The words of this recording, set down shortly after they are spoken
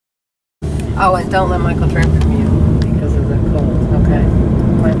Oh, and don't let Michael drink from you because of the cold. Okay.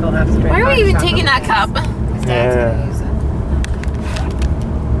 Michael has to drink. Why are we even taking that cup? His dad's gonna use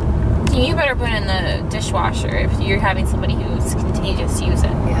it. You better put it in the dishwasher if you're having somebody who's contagious to use it.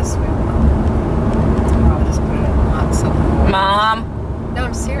 Yes, we will. I'll just put it in the hot soap. Mom. No,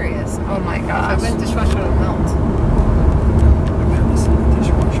 I'm serious. Oh my gosh. If I put it in the dishwasher, it'll melt.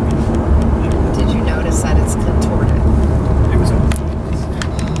 Did you notice that it's contorted? It was open.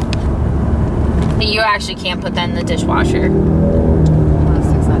 You actually can't put that in the dishwasher.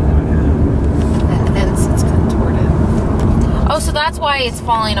 Plastic's not good. And hence it's contorted. Oh, so that's why it's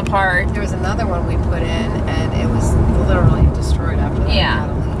falling apart. There was another one we put in, and it was literally destroyed after that. Yeah. It had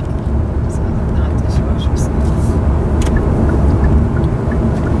a leak. So not dishwasher safe.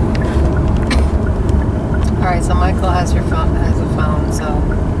 All right, so Michael has your phone, has a phone, so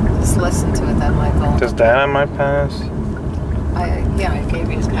just listen to it then, Michael. Does Dad have my pass? Yeah, I gave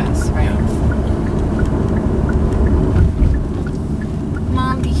you his pass, right?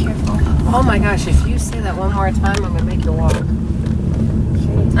 Mom, be careful. Oh my gosh, if you say that one more time, I'm gonna make you walk.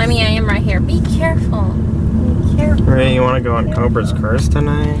 I mean, I am right here. Be careful. Be careful. Ray, you want to go on Cobra's Curse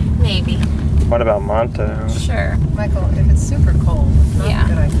tonight? Maybe. What about Monto? Sure. Michael, if it's super cold, it's not a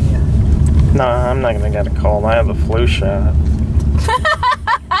good idea. No, I'm not going to get a cold. I have a flu shot.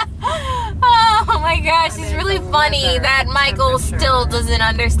 Oh my gosh, it's really funny that Michael still doesn't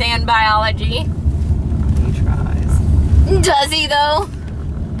understand biology. He tries. Does he though?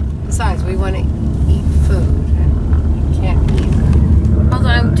 Besides, we want to eat food. You can't eat. Although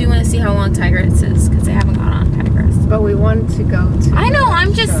I do want to see how long Tigress is because I haven't gone on Tigress. But we wanted to go to. I know,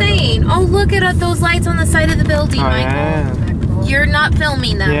 I'm just saying. Oh, look at those lights on the side of the building, Oh, Michael. yeah. You're not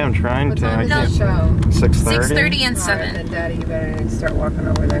filming them. Yeah, I'm trying What to. time I is can't. the show? 6:30? 6:30 and All 7. right, then Daddy, you better start walking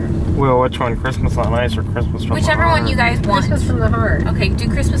over there. Well, which one? Christmas on Ice or Christmas from Whichever the one Heart? you guys want. Christmas from the heart. Okay, do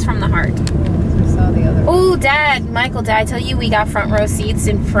Christmas from the Heart. We saw the other. Oh, Dad, Michael, did I tell you we got front row seats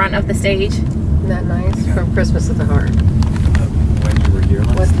in front of the stage? Isn't that nice? From Christmas at the Heart. When you were here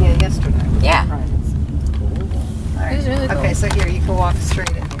last Yesterday. With Yeah. the friends. All right. It was really cool. Okay, so here, you can walk straight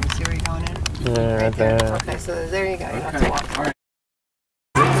in here. See where you're going in? Yeah, right there. Okay, so there you go. You don't have to walk. All right.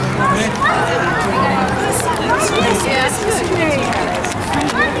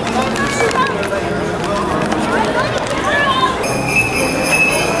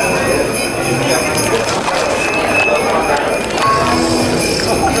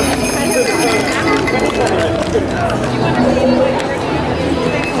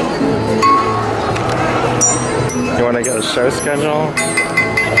 You want to get a show schedule?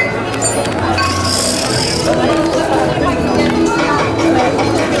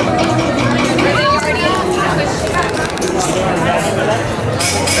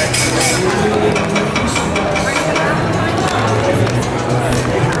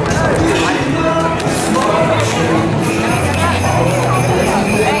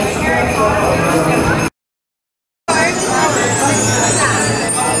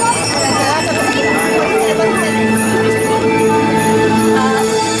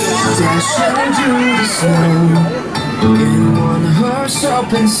 In one horse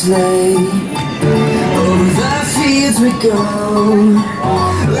open sleigh, over the fields we go,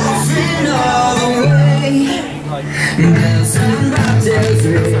 laughing all the way. Bells and bobtails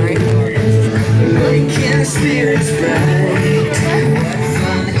ring, making spirits bright. What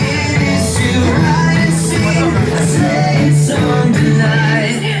fun it is to ride and sing a sleigh song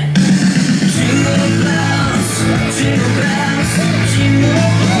tonight. Jingle bells, jingle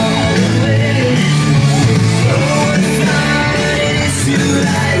all the way. Oh,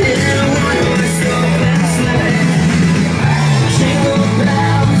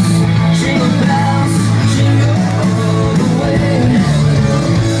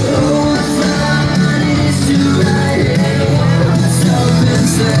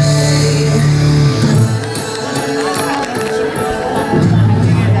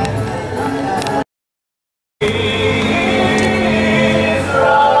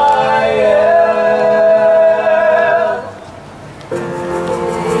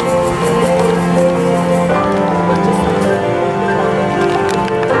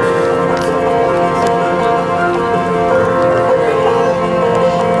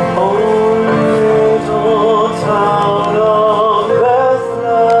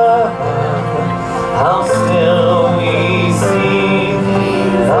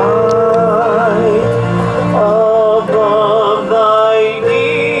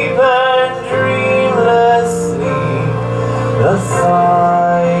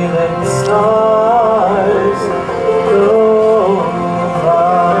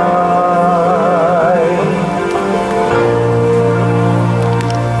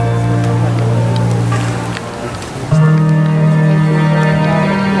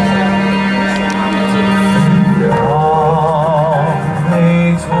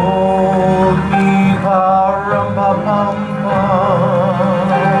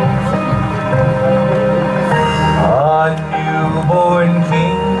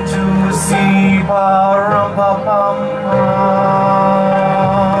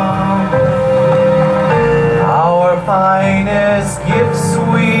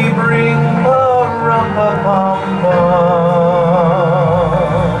 we bring a rum-pa-pum-pum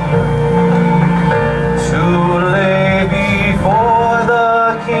to lay before the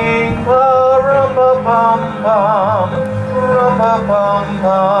king. A rum-pa-pum-pum,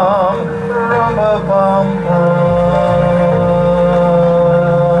 rum-pa-pum-pum, rum-pa-pum-pum.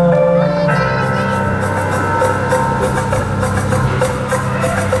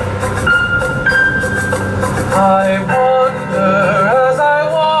 I wonder, as I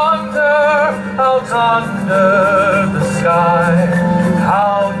wander out under the sky,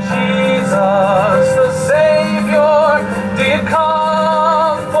 how Jesus the Savior did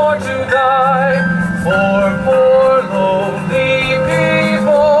come for to die for poor lonely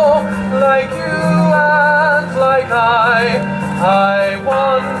people like you and like I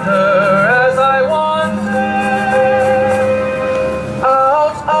wonder, as I wander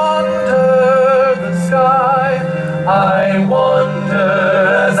out under the sky. I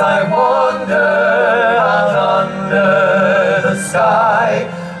wonder, as I wander out under the sky,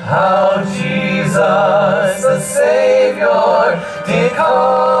 how Jesus the Savior did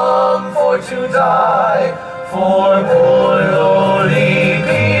come for to die for poor lowly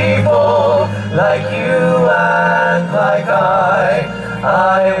people like you and like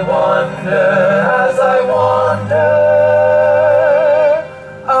I wonder, as I wander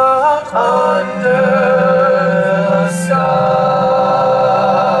out under the sky.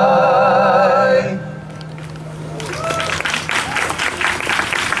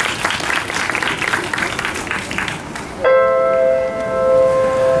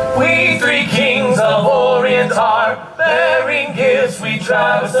 We three kings of Orient are bearing gifts. We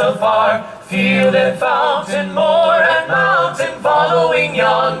traverse afar, field and fountain, moor and mountain, following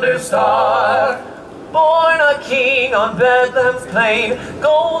yonder star. Born a king on Bethlehem's plain,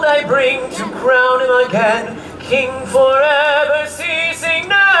 gold I bring to crown him again, king forever, ceasing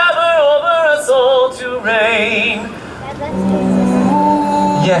never over us all to reign.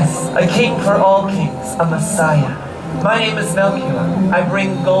 Yes, a king for all kings, a Messiah. My name is Melchior. I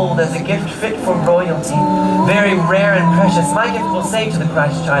bring gold as a gift fit for royalty, very rare and precious. My gift will say to the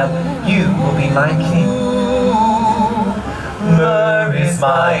Christ child, you will be my king. Myrrh is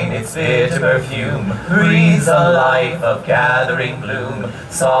mine, its bitter perfume breathes a life of gathering bloom.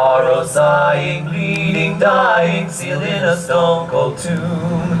 Sorrow, sighing, bleeding, dying, sealed in a stone-cold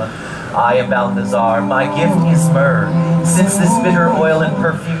tomb. I am Balthazar, my gift is myrrh. Since this bitter oil and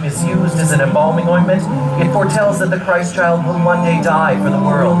perfume is used as an embalming ointment, it foretells that the Christ child will one day die for the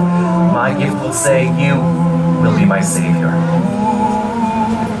world. My gift will say, you will be my Savior.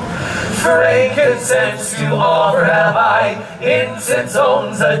 Frankincense to offer have I, incense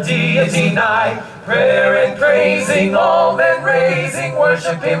owns a deity nigh. Prayer and praising, all men raising,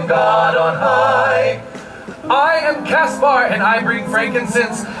 worship him, God on high. I am Caspar, and I bring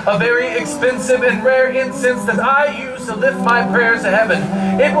frankincense, a very expensive and rare incense that I use to lift my prayers to heaven.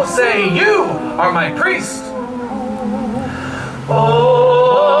 It will say, you are my priest.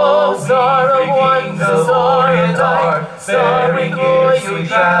 Oh, star of one, the star in dark, bearing gifts we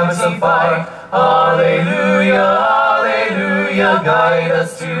traverse afar. Alleluia, alleluia, guide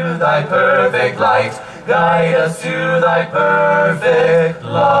us to thy perfect light. Guide us to thy perfect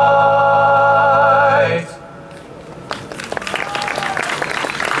light.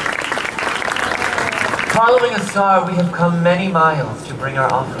 Following a star, we have come many miles to bring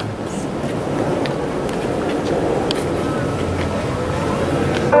our offerings.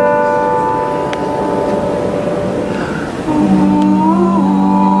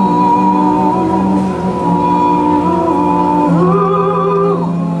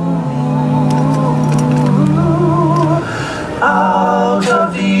 Out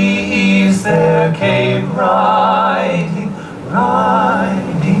of the east there came riding,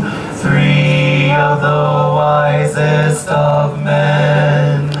 riding, three of the wisest of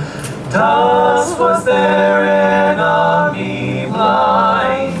men. Dusk was their enemy,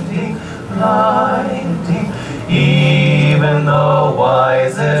 blinding, blinding, even the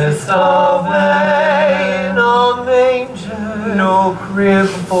wisest of men. No manger, no crib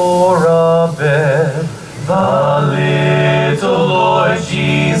for a bed. The little Lord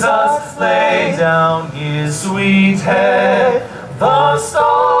Jesus laid down his sweet head. The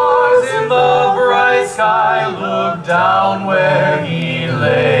stars in the bright sky looked down where he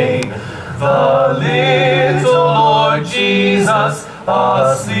lay. The little Lord Jesus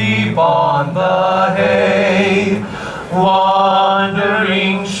asleep on the hay.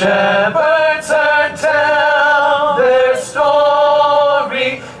 Wandering shepherds heard tell their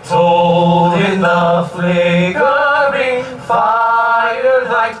story, told in the flickering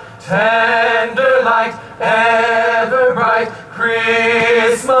firelight, tender light, ever bright, Christmas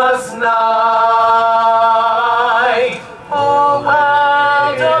Christmas night. Oh,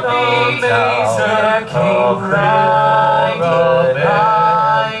 how the manger came riding,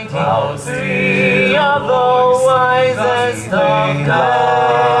 how three of the wisest of men,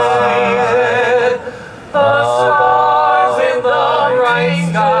 the stars in the bright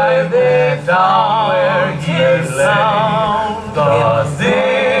sky they found where he lay. The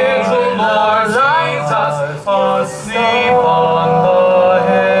little Lord lights us asleep on the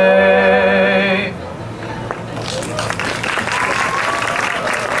hay.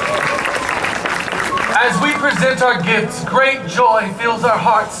 As we present our gifts, great joy fills our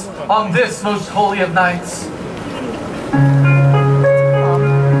hearts on this most holy of nights. Holy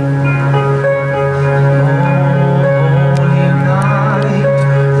night,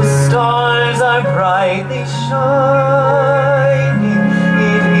 the stars are brightly shining.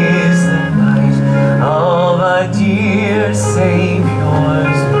 It is the night of our dear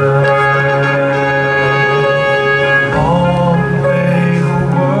Savior's birth. Long lay the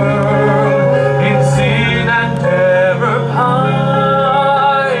world in sin and terror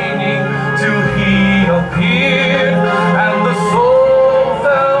pining, till He appeared and the soul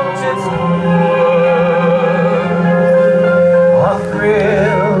felt its worth. A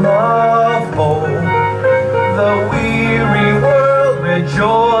thrill of hope, the weary world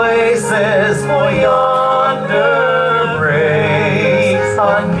rejoices, for yonder breaks a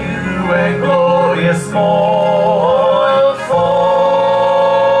new and glorious morn. Fall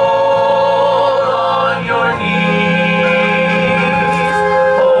on your knees,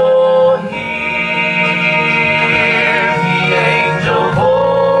 oh, hear the angel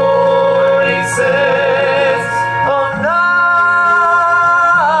voices of night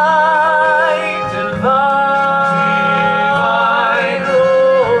divine,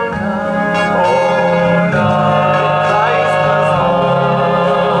 oh, night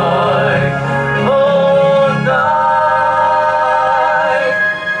divine, oh, night,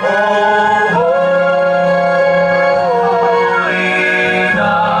 oh, holy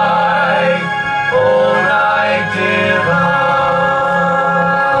night, oh, night divine.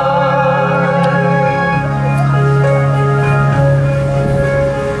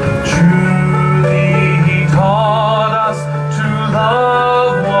 Truly He taught us to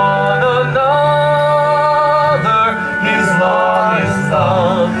love one another. His law is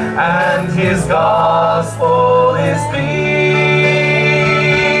love, and His gospel is peace.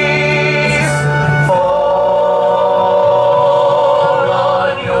 Fall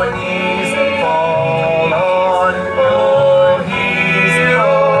on your knees, fall on, oh,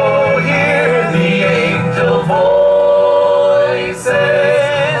 hear the angel voices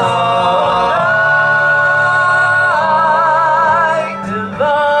of night divine,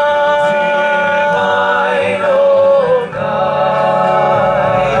 oh,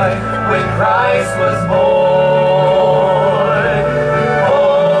 night, when Christ was born,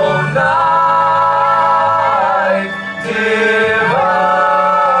 oh, night divine,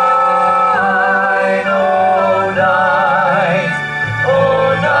 oh,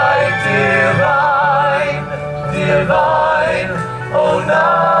 night, divine, divine, oh,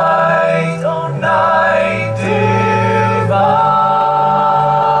 night divine.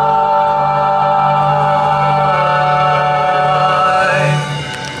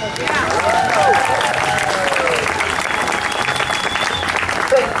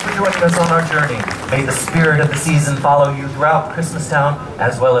 Thank you for joining us on our journey. May the spirit of the season follow you throughout Christmastown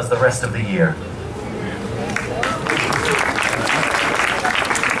as well as the rest of the year.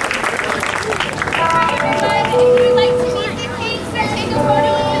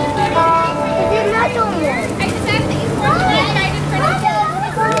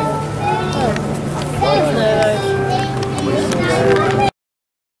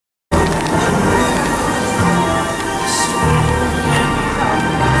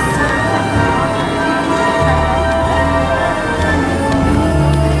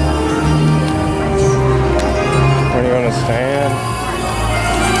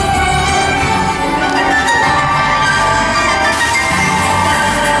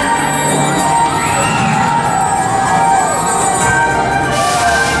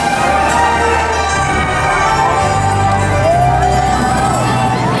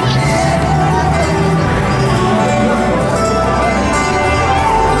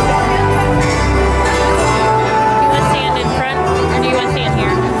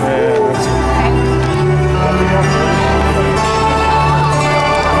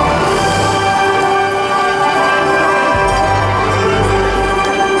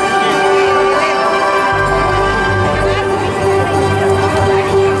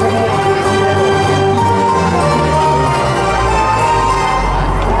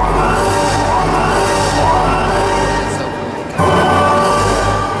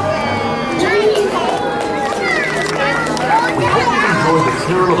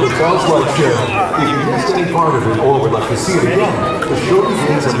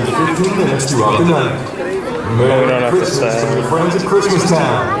 events every 15 minutes throughout the night. Merry Christmas from the friends at Christmas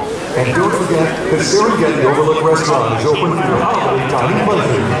Town. And don't forget that Serengeti Overlook Restaurant is open for your holiday dining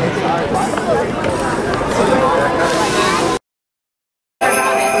pleasure.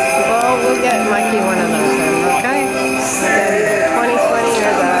 Well, we'll get Mikey one of those then, okay? Yeah, either 2020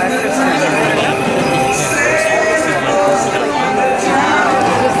 or the Christmas one.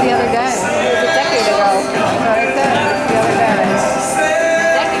 Just the other day. It was a decade ago. Right there. The other day.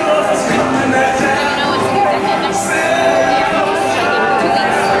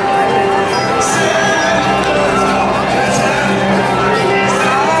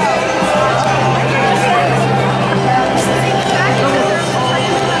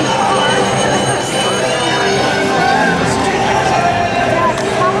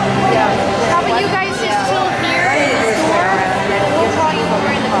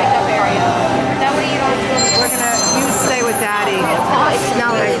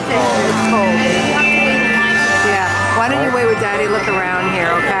 Daddy, look around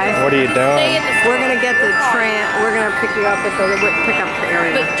here, okay? What are you doing? We're gonna get the tram. We're gonna pick you up at the pickup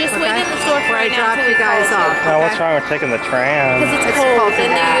area. But just wait in the store for right now. Drop you guys off. Now, what's wrong with taking the tram? Because it's cold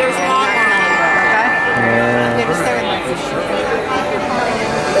and the ears long on it. Okay? Yeah. Yeah, just there.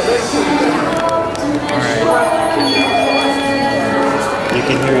 Alright. You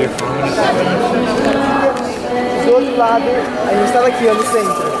can hear your phone. Do outro lado, a gente estava aqui, ó, no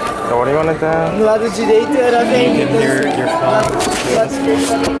centro. So what do you want to do? No lado direito era bem. You can hear your phone. Lado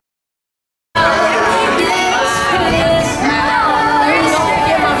esquerdo.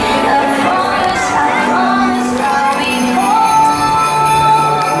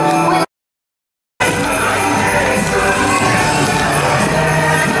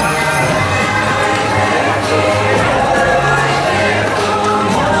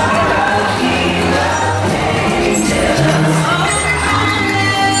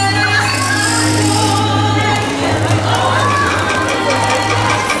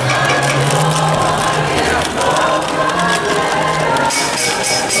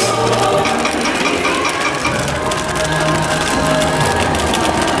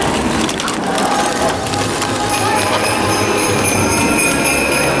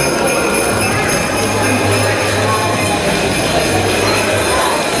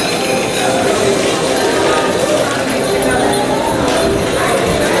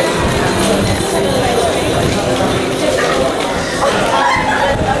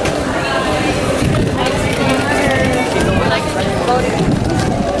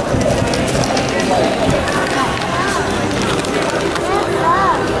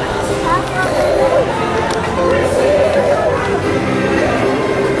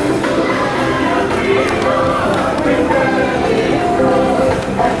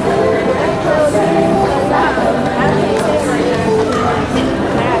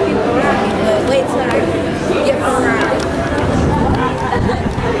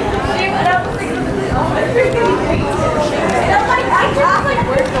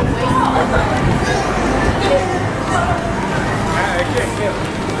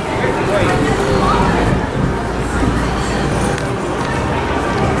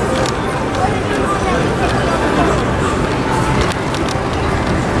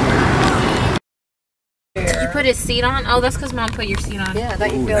 Put his seat on? Oh, that's because Mom put your seat on. Yeah,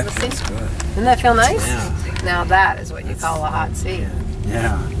 that you feel the seat. Doesn't that feel nice? Yeah. Now that is what you call a hot seat.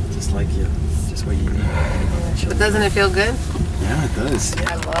 Yeah, just like you, just what you need. But doesn't it feel good? Yeah, it does.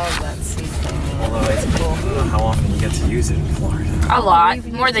 I love that seat thing. Although it's cool. I don't know how often you get to use it in Florida. A lot,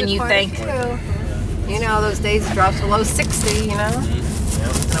 more than you think. You know, those days it drops below 60, you know?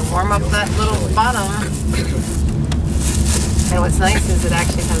 To warm up that little bottom. And what's nice is it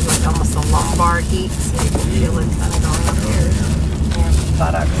actually has like almost a lumbar heat, so you can feel it kind of going up your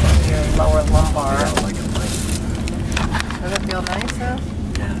buttocks and your lower lumbar. Does it feel nice though?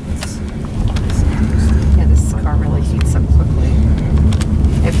 Yeah, this car really heats up quickly.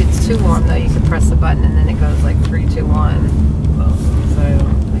 If it's too warm though, you can press the button and then it goes like 3, 2, 1. So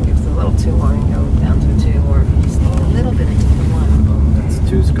like if it's a little too warm, you go down to 2, or if you just need a little bit of 2 to 1. That's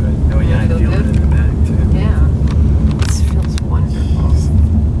 2's good. Oh yeah, I feel it in the back too. Yeah. Wonderful.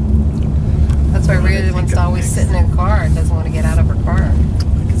 That's why Rhea wants to always sit in her car and doesn't want to get out of her car. I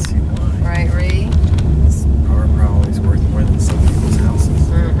can see why. Right, Rhea? This car probably is worth more than some people's houses.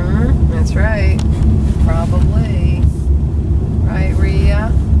 Mm-hmm. That's right. Probably. Right,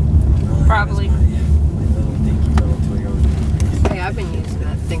 Rhea? Probably. My little dinky little Toyota. Hey, I've been using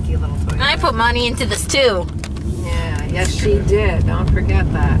that dinky little Toyota. I put money into this too. Yeah, yes she did. Don't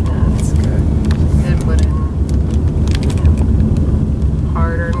forget that. That's good. She did put in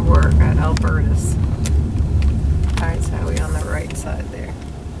hard-earned work at Alberta's. Alright, so are we on the right side there?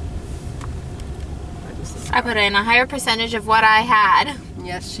 I put in a higher percentage of what I had.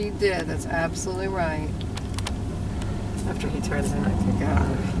 Yes, she did. That's absolutely right. After he turns in, I think,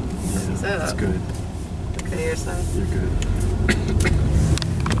 That's good. Look at your side. You're good.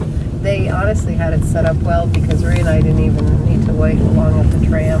 They honestly had it set up well because Ree and I didn't even need to wait long at the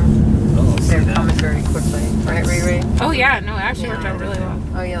tram. Oh, They're coming very quickly. Right, Ree? Oh yeah, no, it actually worked out really well.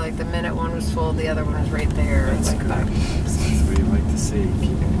 Oh yeah, like the minute one was full, the other one was right there. That's like good. that. That's what you like to see.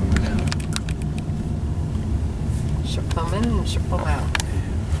 Keep it moving out. She'll come in and she'll pull out.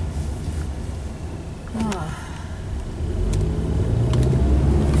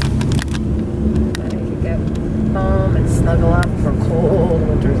 I could get home and snuggle up for a cold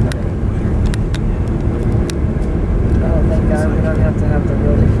winter's night. Oh, thank God we don't have to have the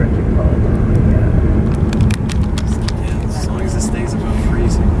really frigid cold. Yeah, as long as it stays above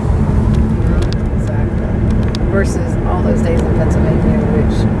freezing. Exactly. Versus all those days in Pennsylvania,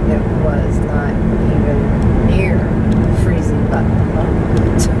 which it was not even near freezing, but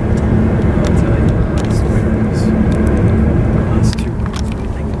I'll tell you, last winter was, last 2 winters, but I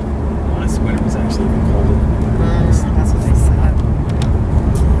think last winter was actually even colder than that's what they said.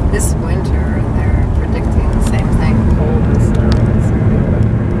 This winter,